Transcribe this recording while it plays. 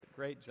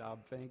Great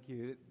job, thank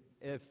you.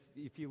 If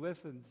you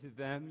listened to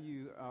them,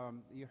 you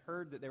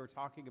heard that they were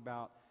talking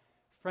about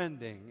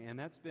friending, and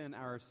that's been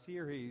our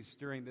series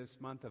during this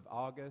month of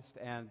August.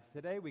 And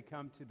today we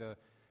come to the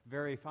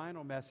very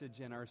final message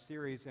in our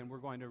series, and we're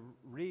going to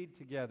read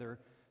together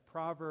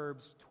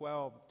Proverbs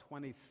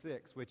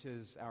 12:26, which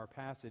is our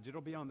passage.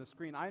 It'll be on the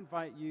screen. I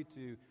invite you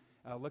to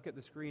look at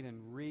the screen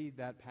and read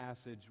that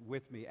passage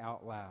with me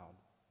out loud.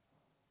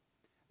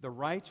 The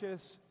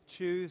righteous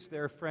choose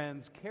their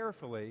friends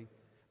carefully,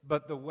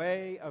 but the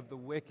way of the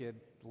wicked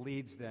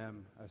leads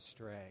them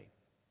astray.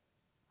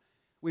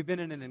 We've been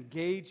in an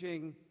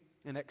engaging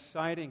and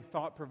exciting,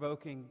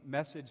 thought-provoking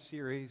message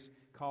series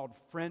called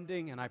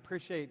Friending, and I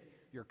appreciate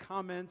your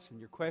comments and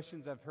your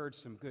questions. I've heard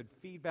some good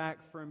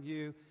feedback from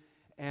you.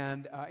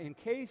 And in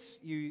case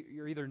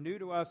you're either new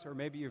to us or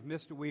maybe you've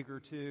missed a week or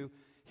two,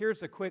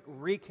 here's a quick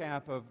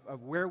recap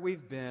of where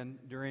we've been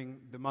during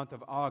the month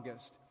of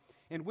August.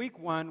 In week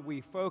 1,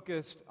 we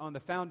focused on the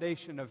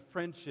foundation of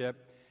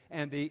friendship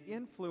and the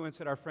influence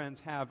that our friends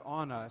have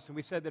on us. And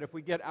we said that if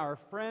we get our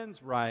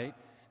friends right,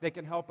 they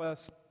can help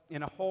us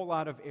in a whole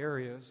lot of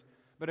areas.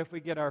 But if we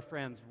get our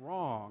friends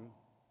wrong,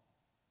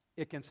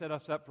 it can set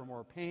us up for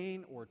more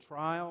pain or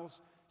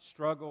trials,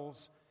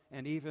 struggles,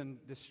 and even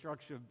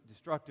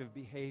destructive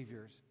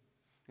behaviors.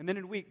 And then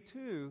in week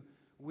 2,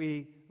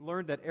 we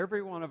learned that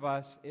every one of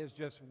us is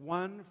just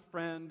one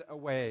friend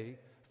away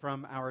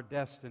from our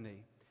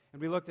destiny.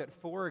 And we looked at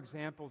 4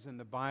 examples in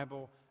the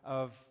Bible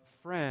of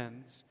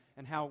friends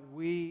and how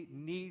we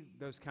need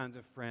those kinds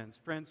of friends.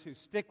 Friends who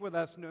stick with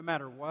us no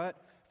matter what,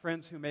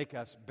 friends who make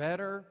us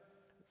better,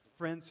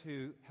 friends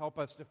who help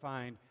us to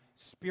find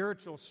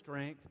spiritual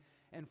strength,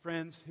 and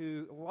friends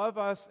who love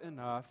us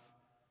enough,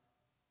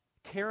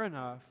 care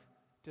enough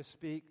to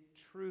speak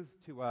truth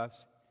to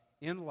us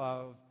in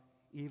love,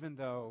 even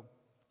though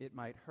it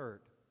might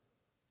hurt.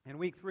 In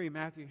week 3,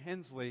 Matthew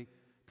Hensley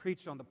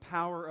preached on the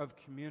power of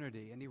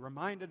community, and he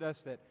reminded us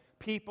that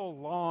people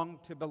long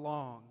to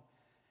belong.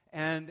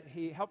 And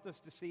he helped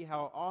us to see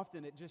how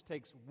often it just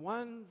takes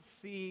one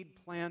seed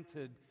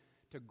planted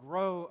to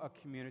grow a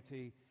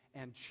community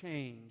and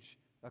change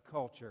a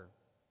culture.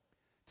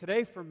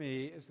 Today, for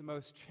me, is the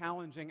most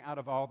challenging out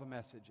of all the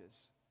messages,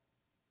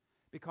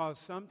 because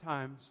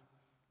sometimes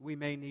we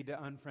may need to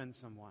unfriend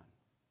someone.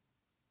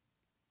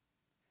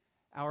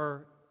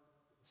 Our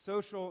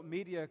social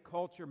media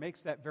culture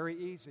makes that very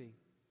easy.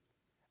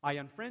 I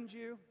unfriend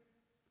you,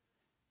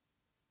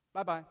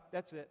 bye-bye,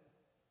 that's it.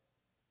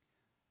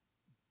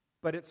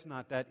 But it's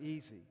not that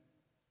easy.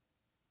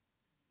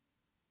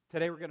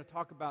 Today we're going to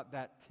talk about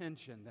that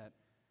tension that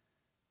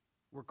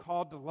we're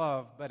called to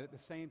love, but at the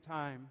same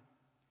time,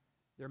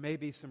 there may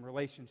be some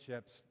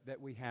relationships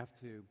that we have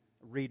to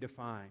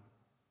redefine.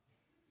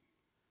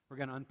 We're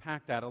going to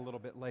unpack that a little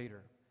bit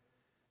later.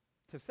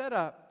 To set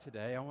up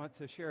today, I want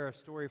to share a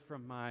story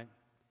from my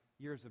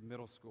years of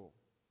middle school.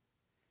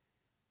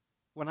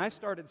 When I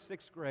started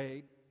 6th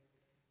grade,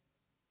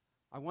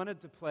 I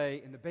wanted to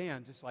play in the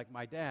band just like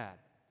my dad.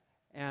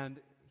 And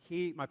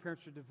my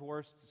parents were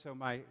divorced, so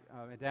my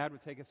dad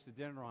would take us to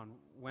dinner on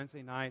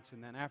Wednesday nights,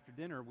 and then after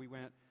dinner we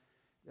went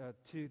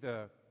to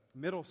the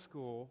middle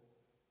school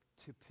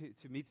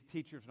to meet the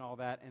teachers and all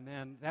that, and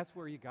then that's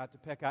where you got to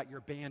pick out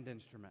your band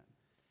instrument.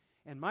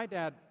 And my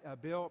dad,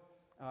 Bill,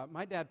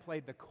 my dad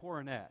played the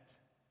cornet.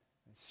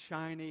 It's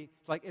shiny,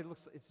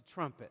 it's a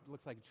trumpet. It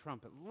looks like a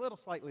trumpet, a little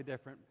slightly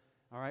different,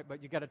 all right,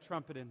 but you got a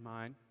trumpet in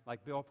mind,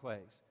 like Bill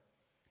plays.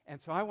 And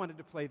so I wanted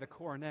to play the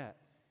cornet.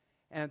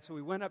 And so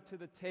we went up to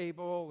the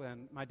table,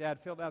 and my dad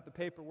filled out the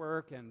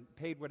paperwork and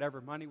paid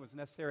whatever money was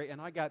necessary, and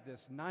I got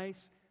this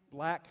nice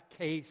black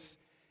case,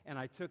 and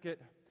I took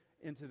it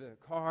into the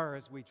car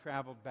as we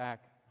traveled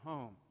back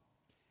home.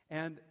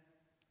 And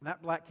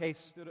that black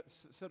case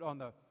stood on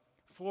the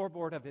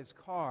floorboard of his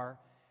car,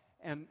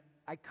 and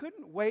I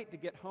couldn't wait to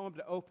get home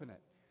to open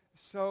it.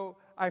 So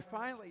I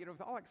finally,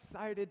 all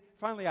excited,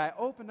 I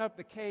opened up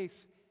the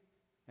case,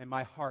 and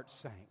my heart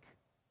sank.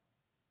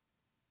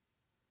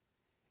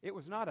 It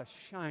was not a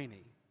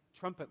shiny,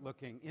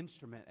 trumpet-looking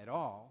instrument at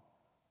all.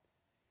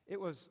 It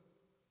was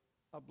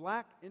a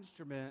black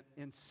instrument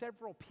in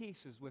several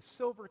pieces with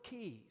silver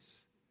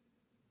keys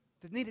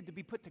that needed to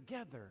be put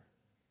together.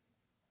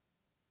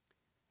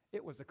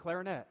 It was a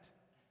clarinet.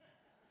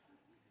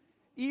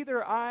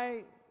 Either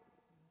I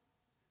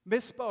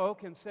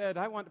misspoke and said,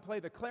 I want to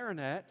play the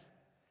clarinet,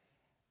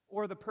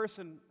 or the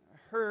person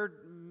heard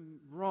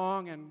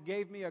wrong and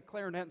gave me a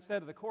clarinet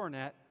instead of the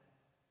cornet.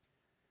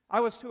 I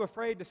was too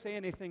afraid to say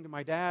anything to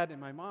my dad and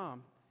my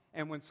mom.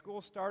 And when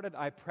school started,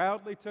 I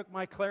proudly took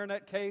my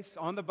clarinet case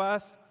on the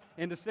bus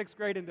into 6th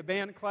grade into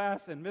band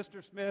class, and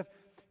Mr. Smith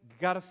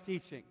got us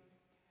teaching.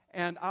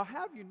 And I'll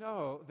have you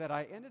know that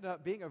I ended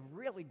up being a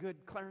really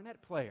good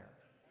clarinet player.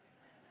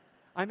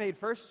 I made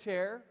first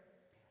chair,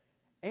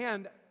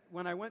 and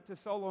when I went to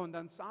solo and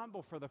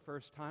ensemble for the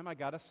first time, I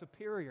got a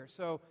superior.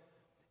 So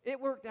it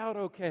worked out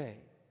okay.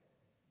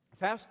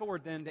 Fast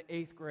forward then to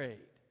 8th grade.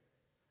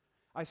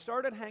 I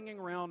started hanging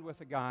around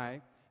with a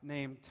guy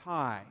named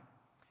Ty.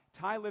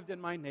 Ty lived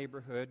in my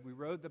neighborhood. We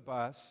rode the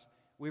bus.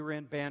 we were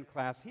in band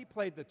class. He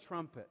played the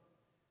trumpet.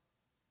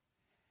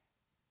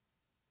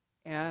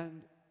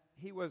 And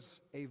he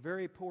was a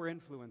very poor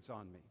influence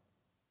on me.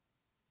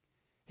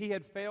 He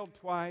had failed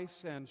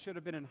twice and should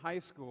have been in high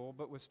school,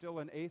 but was still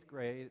in 8th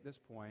grade at this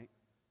point.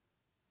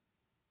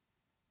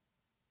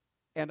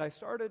 And I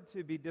started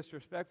to be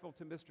disrespectful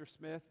to Mr.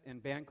 Smith in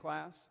band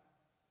class.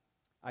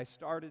 I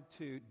started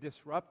to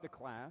disrupt the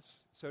class.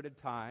 So did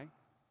Ty.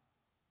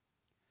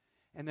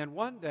 And then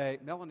one day,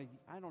 Melanie,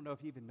 I don't know if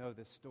you even know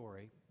this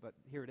story, but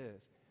here it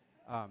is.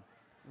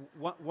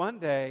 One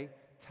day,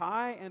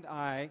 Ty and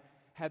I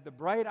had the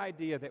bright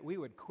idea that we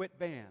would quit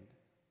band.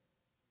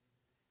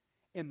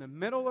 In the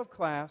middle of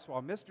class,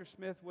 while Mr.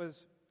 Smith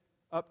was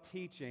up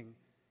teaching,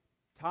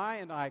 Ty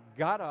and I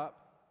got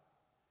up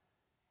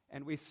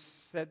and we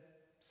said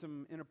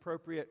some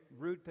inappropriate,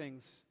 rude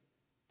things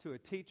to a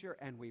teacher,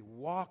 and we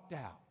walked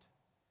out.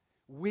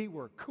 We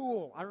were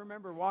cool. I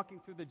remember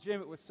walking through the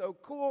gym. It was so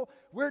cool.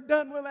 We're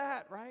done with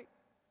that, right?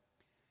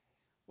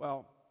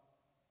 Well,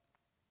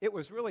 it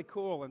was really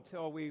cool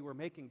until we were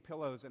making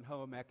pillows in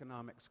home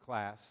economics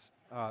class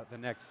the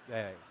next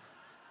day.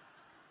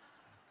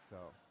 So,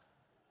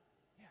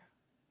 yeah.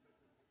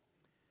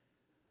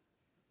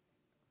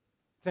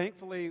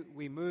 Thankfully,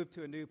 we moved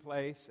to a new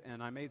place,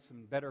 and I made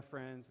some better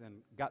friends and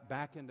got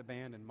back into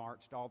band and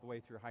marched all the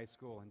way through high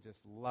school and just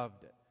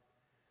loved it.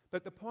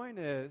 But the point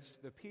is,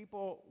 the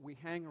people we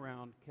hang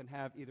around can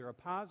have either a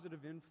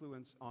positive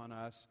influence on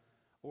us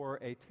or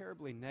a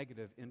terribly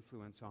negative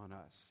influence on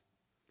us.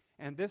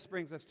 And this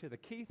brings us to the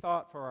key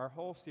thought for our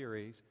whole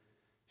series: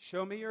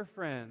 show me your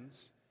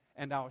friends,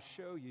 and I'll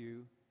show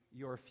you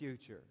your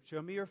future.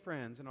 Show me your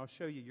friends, and I'll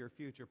show you your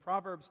future.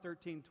 Proverbs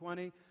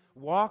 13:20,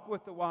 walk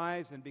with the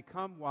wise and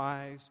become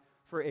wise,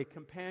 for a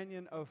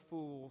companion of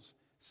fools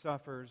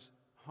suffers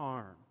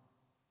harm.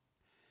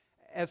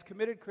 As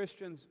committed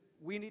Christians,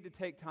 we need to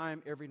take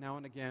time every now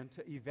and again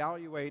to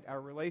evaluate our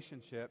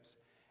relationships,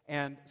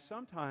 and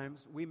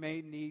sometimes we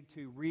may need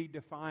to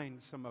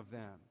redefine some of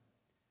them.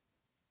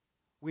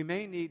 We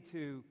may need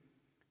to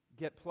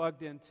get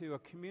plugged into a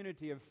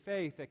community of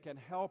faith that can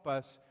help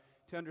us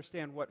to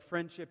understand what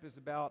friendship is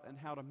about and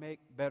how to make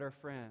better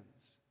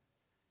friends.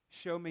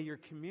 Show me your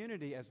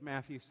community, as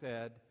Matthew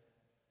said,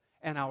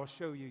 and I will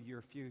show you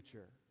your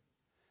future.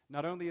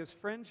 Not only is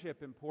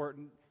friendship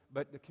important,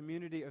 but the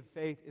community of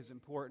faith is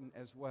important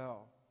as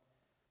well.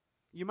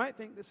 You might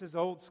think this is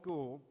old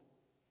school,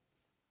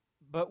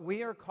 but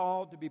we are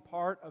called to be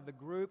part of the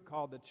group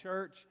called the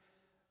church,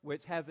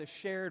 which has a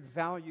shared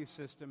value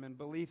system and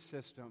belief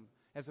system.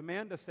 As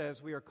Amanda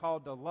says, we are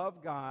called to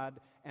love God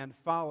and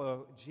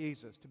follow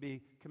Jesus, to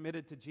be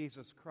committed to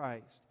Jesus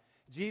Christ.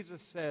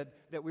 Jesus said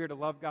that we are to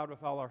love God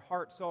with all our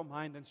heart, soul,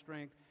 mind, and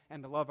strength,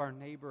 and to love our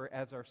neighbor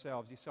as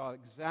ourselves. You saw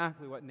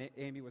exactly what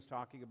Amy was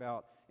talking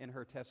about in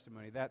her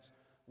testimony. That's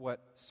what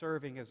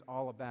serving is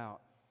all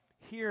about.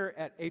 Here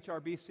at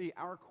HRBC,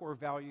 our core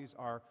values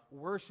are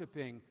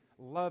worshiping,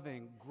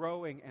 loving,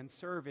 growing, and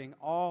serving,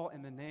 all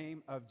in the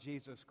name of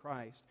Jesus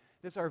Christ.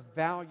 This is our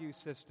value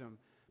system.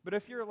 But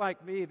if you're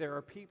like me, there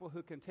are people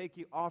who can take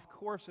you off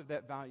course of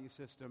that value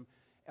system,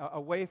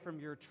 away from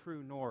your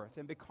true north.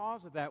 And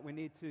because of that, we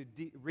need to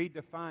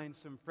redefine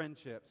some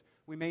friendships.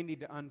 We may need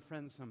to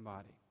unfriend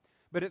somebody.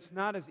 But it's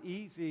not as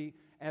easy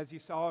as you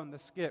saw in the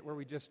skit where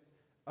we just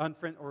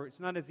unfriend, or it's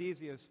not as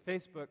easy as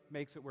Facebook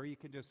makes it where you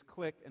can just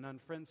click and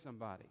unfriend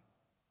somebody.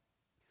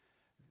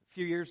 A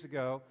few years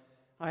ago,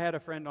 I had a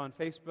friend on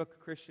Facebook,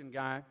 a Christian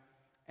guy,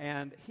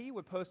 and he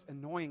would post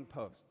annoying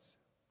posts.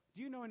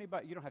 Do you know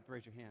anybody? You don't have to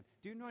raise your hand.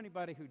 Do you know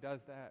anybody who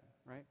does that,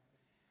 right?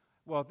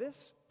 Well,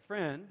 this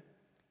friend,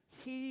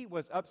 he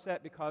was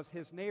upset because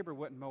his neighbor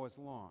wouldn't mow his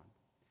lawn.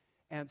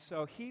 And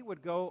so he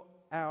would go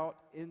out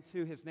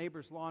into his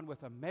neighbor's lawn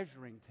with a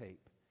measuring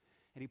tape.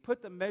 And he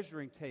put the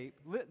measuring tape,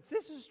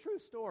 this is a true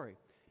story,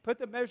 put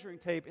the measuring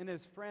tape in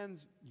his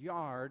friend's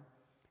yard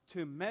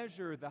to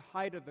measure the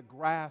height of the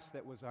grass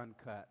that was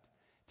uncut.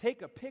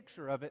 Take a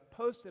picture of it,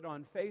 post it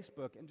on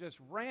Facebook, and just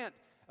rant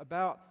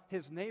about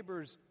his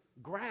neighbor's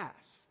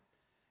grass.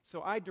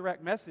 So I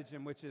direct message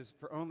him, which is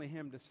for only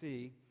him to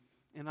see,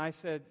 and I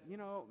said,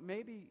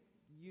 maybe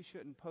you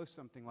shouldn't post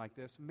something like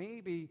this.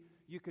 Maybe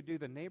you could do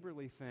the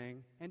neighborly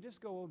thing and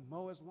just go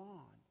mow his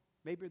lawn.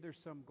 Maybe there's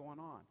some going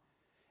on.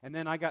 And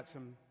then I got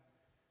some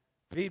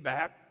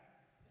feedback.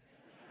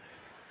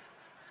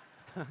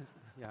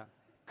 Yeah.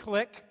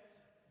 Click,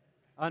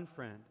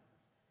 unfriend.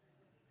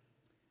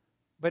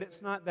 But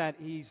it's not that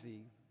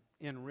easy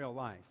in real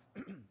life.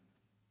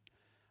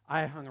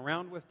 I hung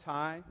around with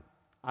Ty.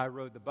 I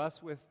rode the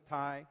bus with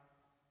Ty.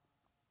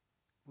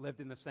 Lived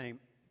in the same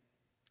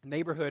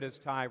neighborhood as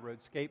Ty. Rode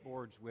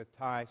skateboards with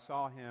Ty.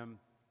 Saw him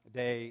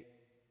day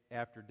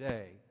after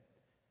day.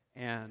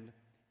 And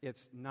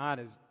it's not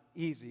as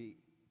easy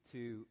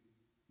to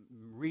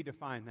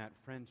redefine that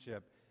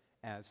friendship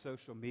as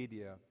social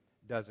media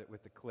does it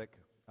with the click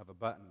of a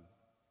button.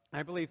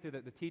 I believe through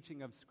the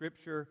teaching of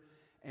Scripture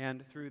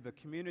and through the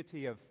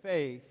community of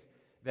faith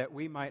that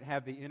we might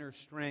have the inner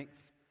strength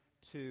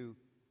to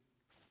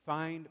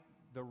find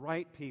the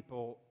right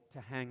people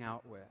to hang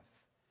out with.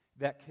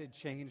 that could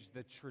change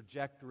the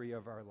trajectory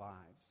of our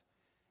lives.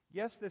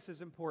 Yes, this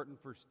is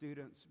important for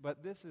students,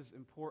 but this is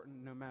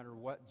important no matter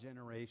what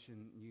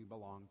generation you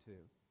belong to.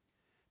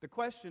 The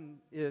question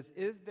is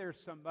there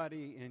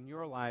somebody in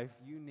your life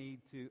you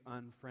need to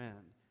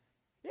unfriend?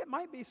 It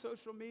might be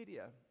social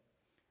media,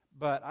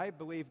 but I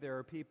believe there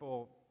are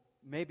people,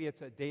 maybe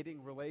it's a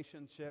dating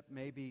relationship,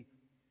 maybe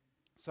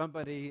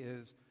somebody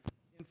is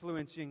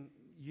influencing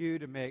you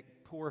to make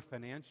poor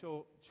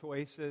financial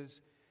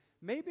choices.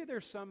 Maybe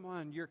there's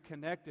someone you're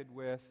connected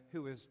with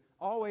who is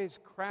always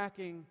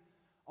cracking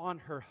on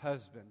her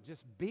husband,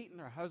 just beating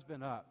her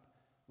husband up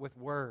with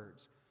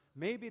words.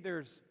 Maybe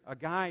there's a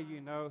guy you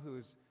know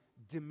who's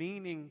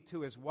demeaning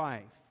to his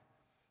wife,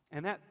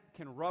 and that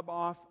can rub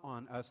off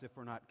on us if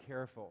we're not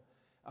careful.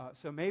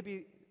 So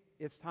maybe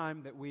it's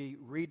time that we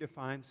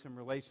redefine some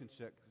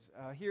relationships.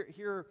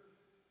 Here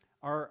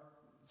are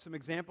some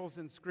examples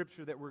in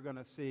Scripture that we're going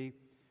to see,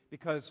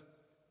 because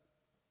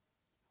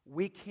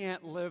we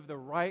can't live the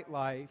right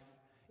life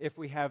if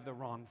we have the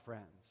wrong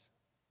friends.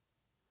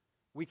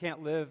 We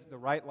can't live the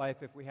right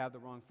life if we have the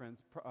wrong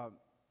friends.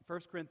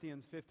 1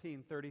 Corinthians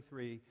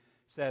 15:33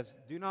 says,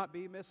 "Do not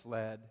be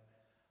misled.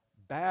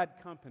 Bad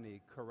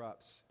company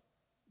corrupts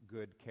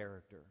good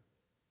character."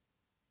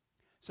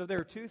 So there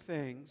are two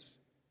things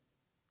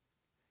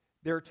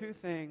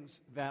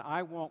that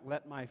I won't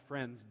let my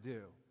friends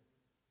do.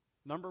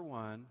 Number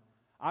one,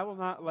 I will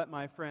not let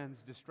my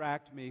friends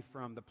distract me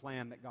from the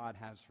plan that God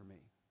has for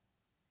me.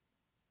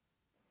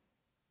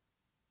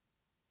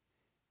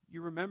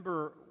 You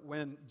remember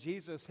when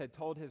Jesus had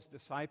told his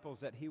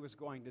disciples that he was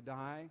going to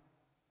die,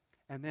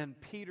 and then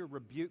Peter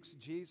rebukes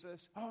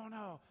Jesus. "Oh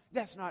no,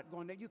 that's not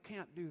going to, you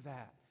can't do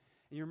that."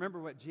 And you remember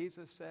what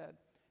Jesus said?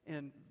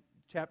 In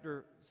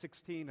chapter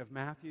 16 of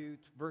Matthew,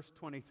 verse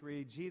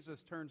 23,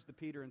 Jesus turns to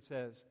Peter and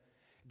says,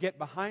 "Get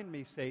behind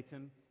me,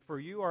 Satan, for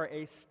you are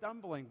a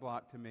stumbling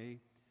block to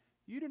me.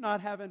 You do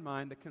not have in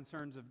mind the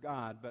concerns of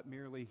God, but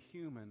merely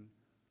human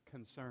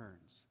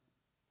concerns."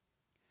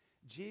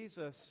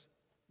 Jesus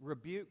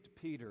rebuked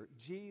Peter.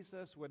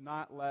 Jesus would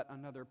not let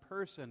another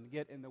person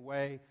get in the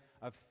way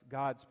of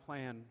God's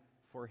plan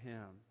for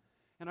him.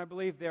 And I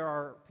believe there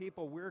are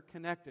people we're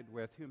connected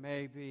with who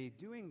may be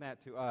doing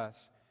that to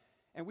us.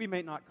 And we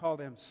may not call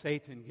them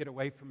Satan, "Get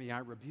away from me, I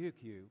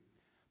rebuke you."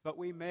 But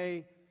we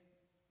may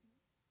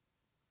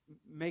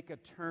make a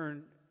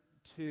turn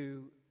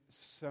to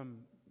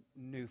some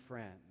new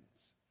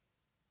friends,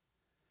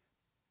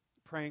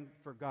 praying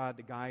for God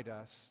to guide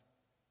us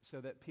so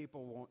that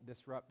people won't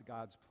disrupt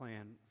God's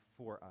plan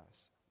for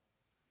us.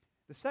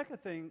 The second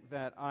thing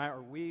that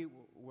we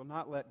will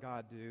not let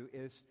God do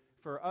is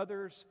for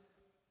others,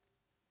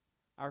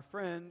 our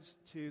friends,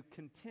 to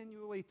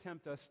continually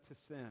tempt us to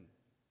sin.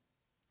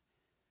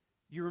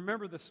 You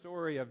remember the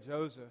story of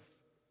Joseph,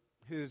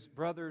 whose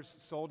brothers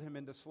sold him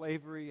into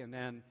slavery, and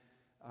then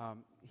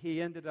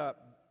he ended up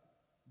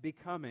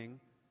becoming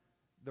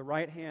the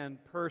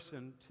right-hand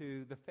person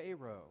to the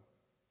Pharaoh,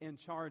 in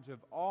charge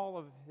of all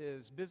of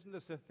his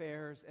business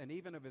affairs and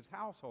even of his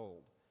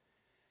household.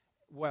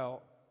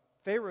 Well,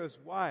 Pharaoh's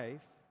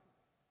wife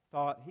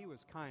thought he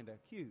was kind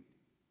of cute,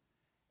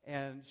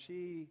 and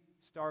she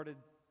started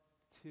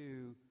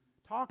to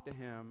talk to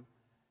him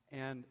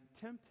and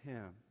tempt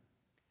him.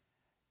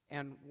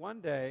 And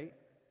one day,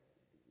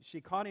 she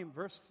caught him,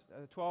 verse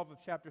 12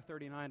 of chapter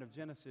 39 of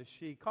Genesis,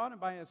 she caught him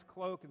by his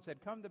cloak and said,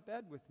 "Come to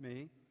bed with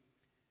me."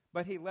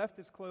 But he left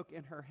his cloak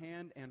in her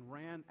hand and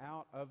ran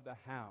out of the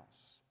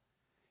house.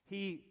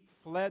 He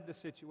fled the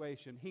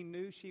situation. He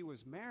knew she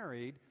was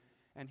married,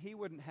 and he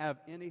wouldn't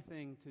have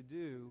anything to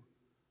do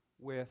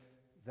with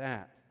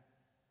that.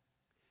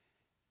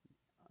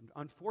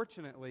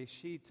 Unfortunately,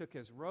 she took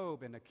his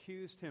robe and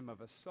accused him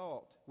of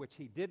assault, which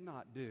he did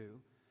not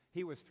do.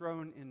 He was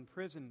thrown in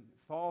prison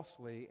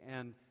falsely,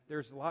 and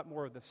there's a lot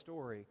more of the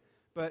story.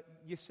 But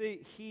you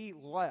see, he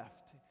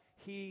left.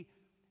 He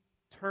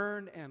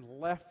turned and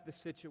left the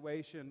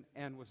situation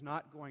and was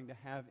not going to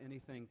have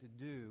anything to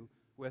do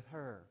with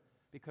her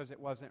because it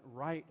wasn't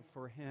right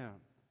for him.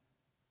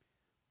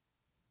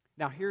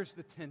 Now, here's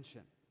the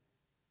tension.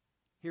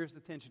 Here's the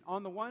tension.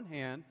 On the one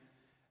hand,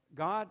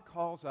 God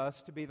calls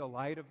us to be the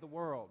light of the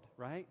world,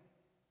 right?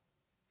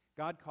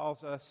 God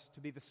calls us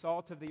to be the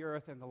salt of the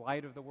earth and the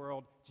light of the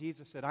world.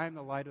 Jesus said, "I am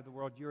the light of the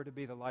world. You're to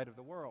be the light of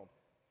the world."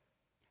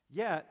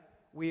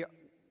 Yet, we've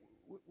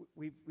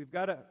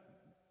got to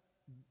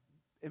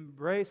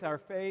embrace our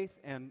faith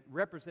and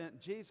represent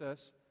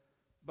Jesus,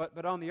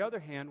 but on the other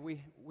hand,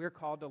 we're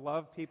called to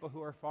love people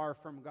who are far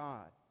from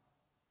God.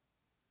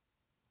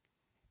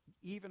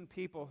 Even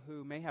people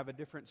who may have a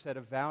different set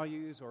of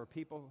values, or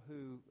people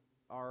who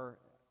are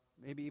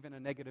maybe even a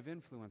negative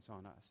influence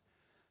on us.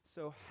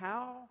 So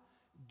how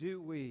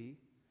do we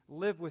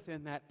live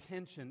within that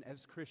tension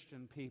as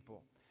Christian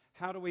people?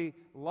 How do we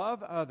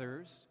love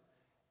others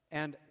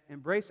and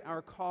embrace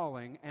our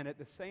calling, and at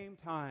the same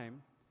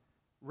time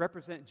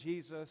represent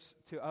Jesus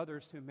to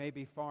others who may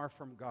be far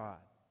from God?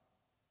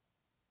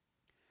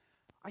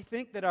 I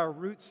think that our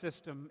root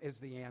system is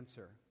the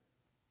answer.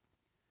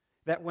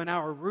 That when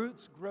our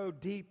roots grow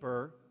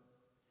deeper,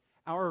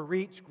 our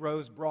reach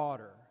grows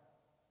broader.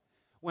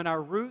 When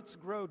our roots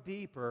grow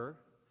deeper,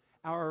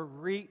 our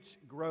reach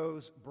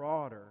grows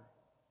broader.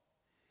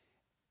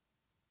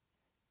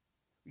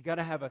 We've got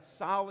to have a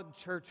solid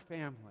church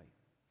family.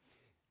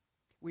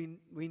 We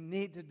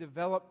need to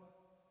develop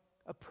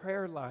a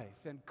prayer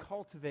life and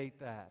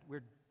cultivate that.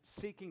 We're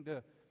seeking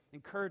to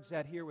encourage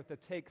that here with the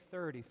Take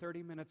 30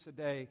 minutes a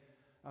day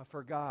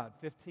for God,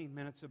 15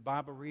 minutes of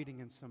Bible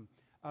reading and some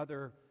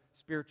other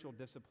spiritual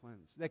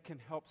disciplines that can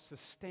help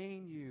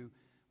sustain you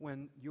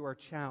when you are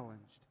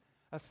challenged.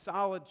 A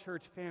solid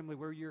church family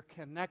where you're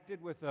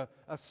connected with a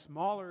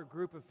smaller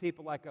group of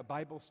people like a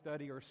Bible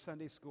study or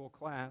Sunday school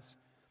class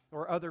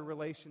or other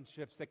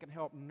relationships that can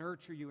help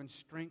nurture you and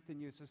strengthen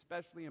you. It's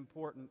especially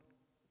important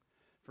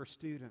for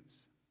students.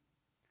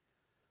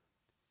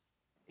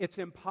 It's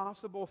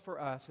impossible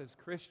for us as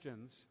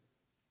Christians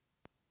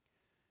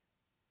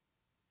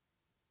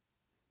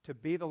to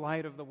be the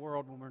light of the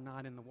world when we're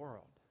not in the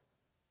world.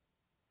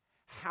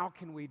 How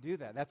can we do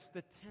that? That's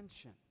the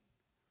tension.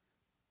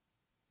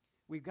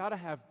 We've got to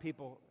have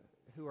people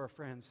who are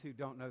friends who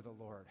don't know the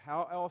Lord.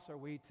 How else are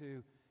we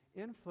to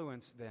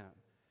influence them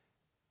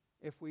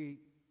if we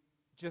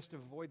just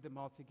avoid them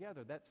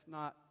altogether? It's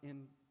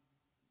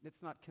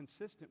not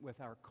consistent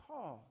with our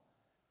call.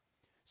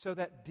 So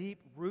that deep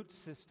root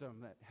system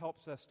that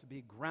helps us to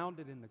be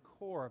grounded in the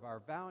core of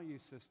our value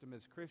system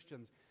as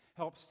Christians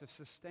helps to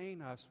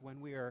sustain us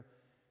when we are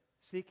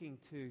seeking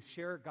to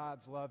share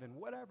God's love in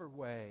whatever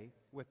way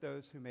with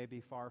those who may be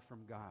far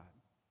from God.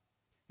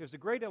 There's a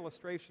great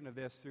illustration of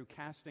this through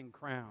Casting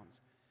Crowns.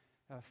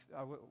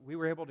 We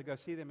were able to go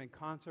see them in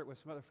concert with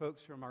some other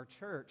folks from our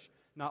church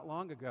not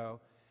long ago.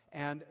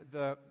 And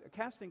the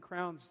Casting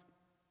Crowns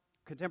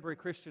contemporary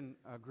Christian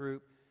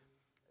group,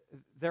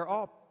 they're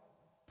all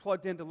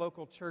plugged into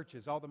local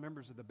churches, all the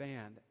members of the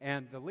band.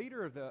 And the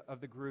leader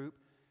of the group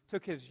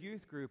took his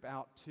youth group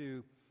out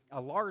to a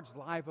large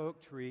live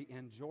oak tree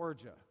in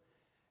Georgia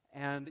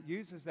and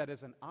uses that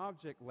as an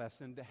object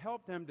lesson to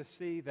help them to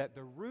see that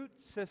the root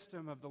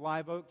system of the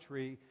live oak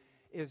tree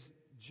is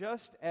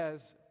just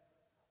as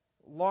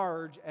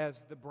large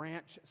as the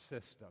branch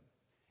system.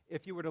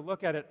 If you were to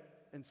look at it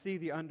and see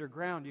the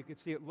underground, you could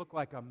see it look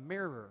like a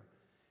mirror.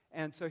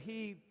 And so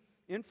he,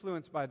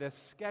 influenced by this,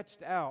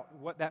 sketched out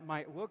what that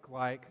might look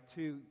like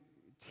to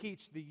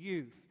teach the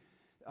youth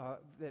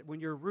that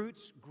when your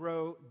roots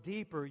grow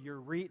deeper, your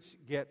reach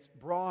gets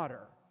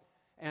broader.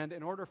 And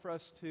in order for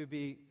us to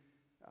be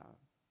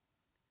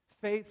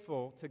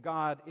faithful to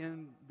God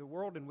in the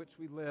world in which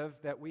we live,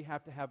 that we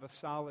have to have a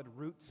solid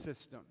root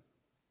system.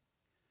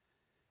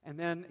 And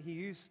then he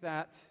used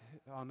that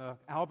on the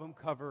album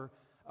cover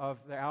of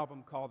the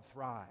album called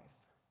Thrive.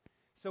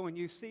 So when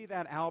you see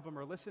that album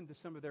or listen to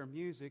some of their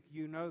music,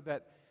 you know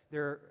that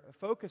they're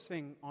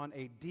focusing on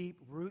a deep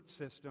root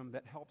system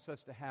that helps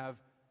us to have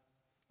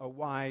a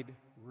wide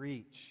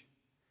reach.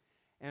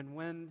 And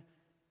when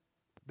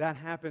that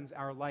happens,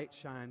 our light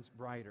shines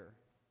brighter.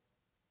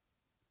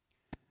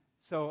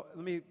 So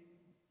let me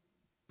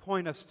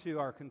point us to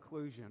our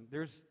conclusion.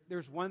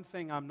 There's one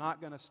thing I'm not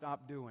going to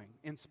stop doing.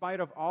 In spite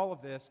of all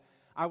of this,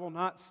 I will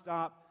not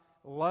stop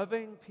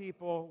loving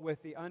people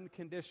with the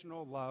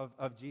unconditional love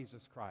of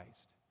Jesus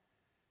Christ.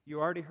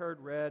 You already heard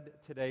read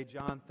today,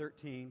 John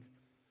 13.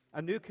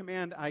 A new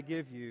command I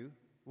give you,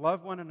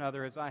 love one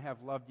another as I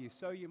have loved you,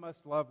 so you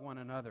must love one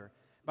another.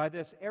 By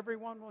this,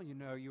 everyone will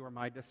know you are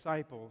my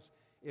disciples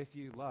if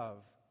you love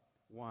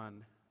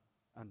one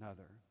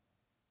another.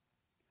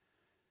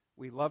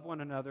 We love one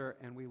another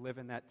and we live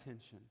in that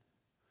tension.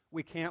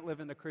 We can't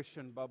live in the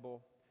Christian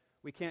bubble.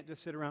 We can't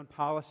just sit around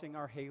polishing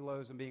our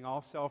halos and being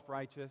all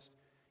self-righteous.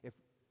 If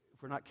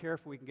we're not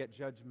careful, we can get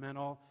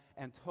judgmental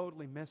and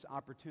totally miss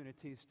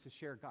opportunities to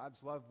share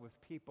God's love with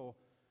people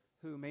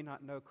who may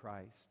not know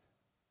Christ.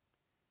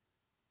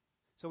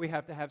 So we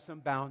have to have some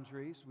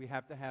boundaries. We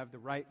have to have the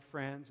right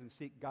friends and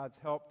seek God's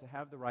help to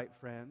have the right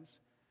friends.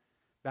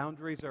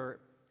 Boundaries are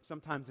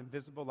sometimes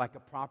invisible like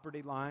a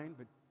property line,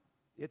 but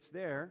it's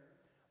there.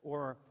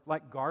 Or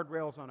like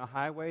guardrails on a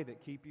highway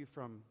that keep you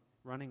from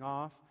running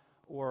off.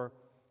 Or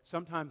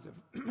sometimes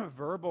a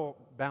verbal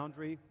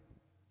boundary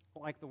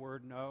like the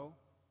word no.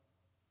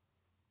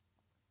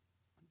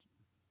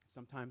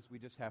 Sometimes we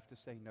just have to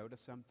say no to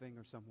something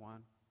or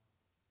someone.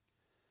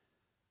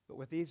 But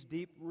with these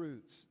deep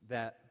roots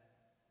that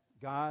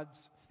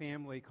God's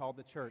family called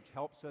the church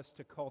helps us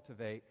to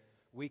cultivate,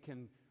 we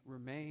can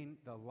remain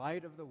the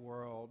light of the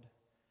world,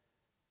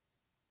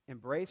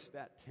 embrace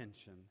that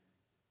tension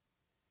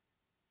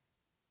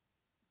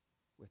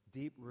with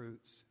deep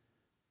roots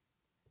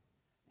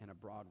and a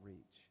broad reach.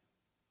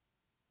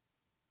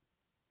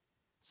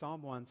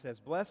 Psalm 1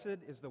 says, "Blessed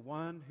is the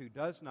one who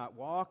does not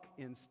walk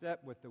in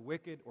step with the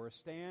wicked, or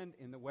stand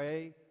in the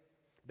way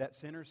that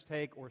sinners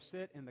take, or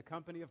sit in the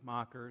company of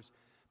mockers,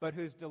 but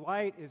whose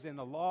delight is in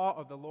the law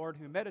of the Lord,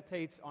 who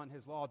meditates on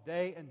his law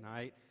day and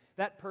night.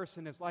 That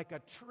person is like a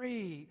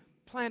tree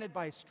planted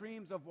by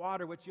streams of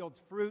water, which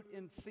yields fruit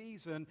in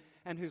season,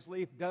 and whose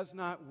leaf does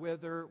not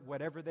wither.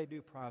 Whatever they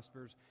do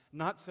prospers.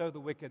 Not so the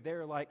wicked. They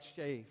are like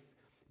chaff.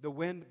 The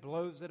wind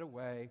blows it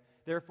away.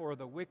 Therefore,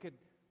 the wicked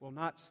will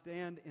not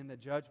stand in the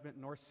judgment,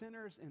 nor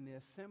sinners in the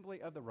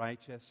assembly of the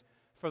righteous.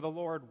 For the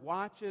Lord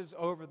watches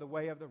over the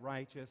way of the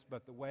righteous,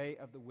 but the way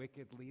of the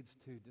wicked leads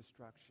to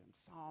destruction.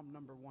 Psalm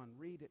number 1.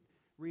 Read it.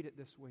 Read it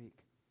this week.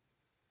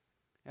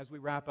 As we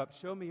wrap up,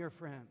 show me your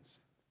friends,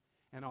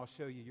 and I'll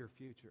show you your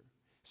future.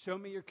 Show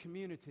me your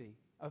community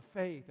of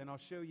faith, and I'll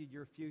show you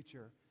your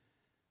future.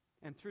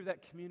 And through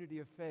that community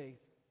of faith,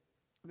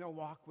 they'll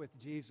walk with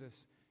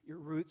Jesus. Your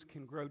roots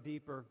can grow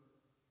deeper,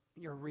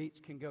 your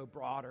reach can go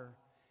broader,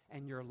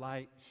 and your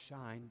light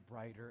shine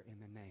brighter in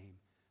the name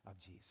of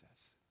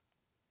Jesus.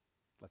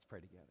 Let's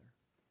pray together.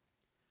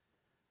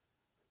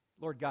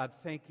 Lord God,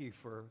 thank you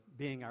for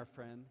being our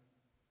friend.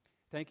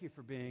 Thank you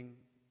for being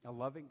a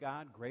loving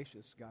God,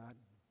 gracious God,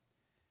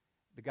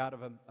 the God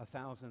of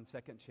 1,000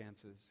 second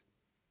chances.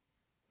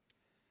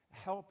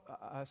 Help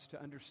us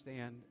to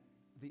understand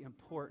the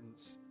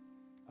importance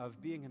of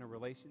being in a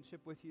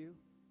relationship with you,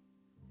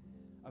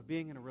 of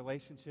being in a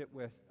relationship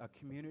with a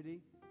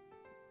community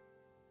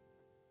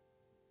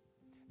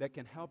that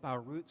can help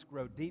our roots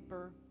grow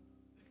deeper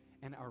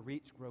and our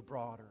reach grow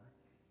broader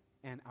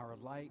and our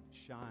light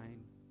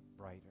shine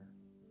brighter.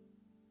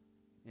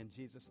 In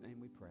Jesus' name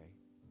we pray.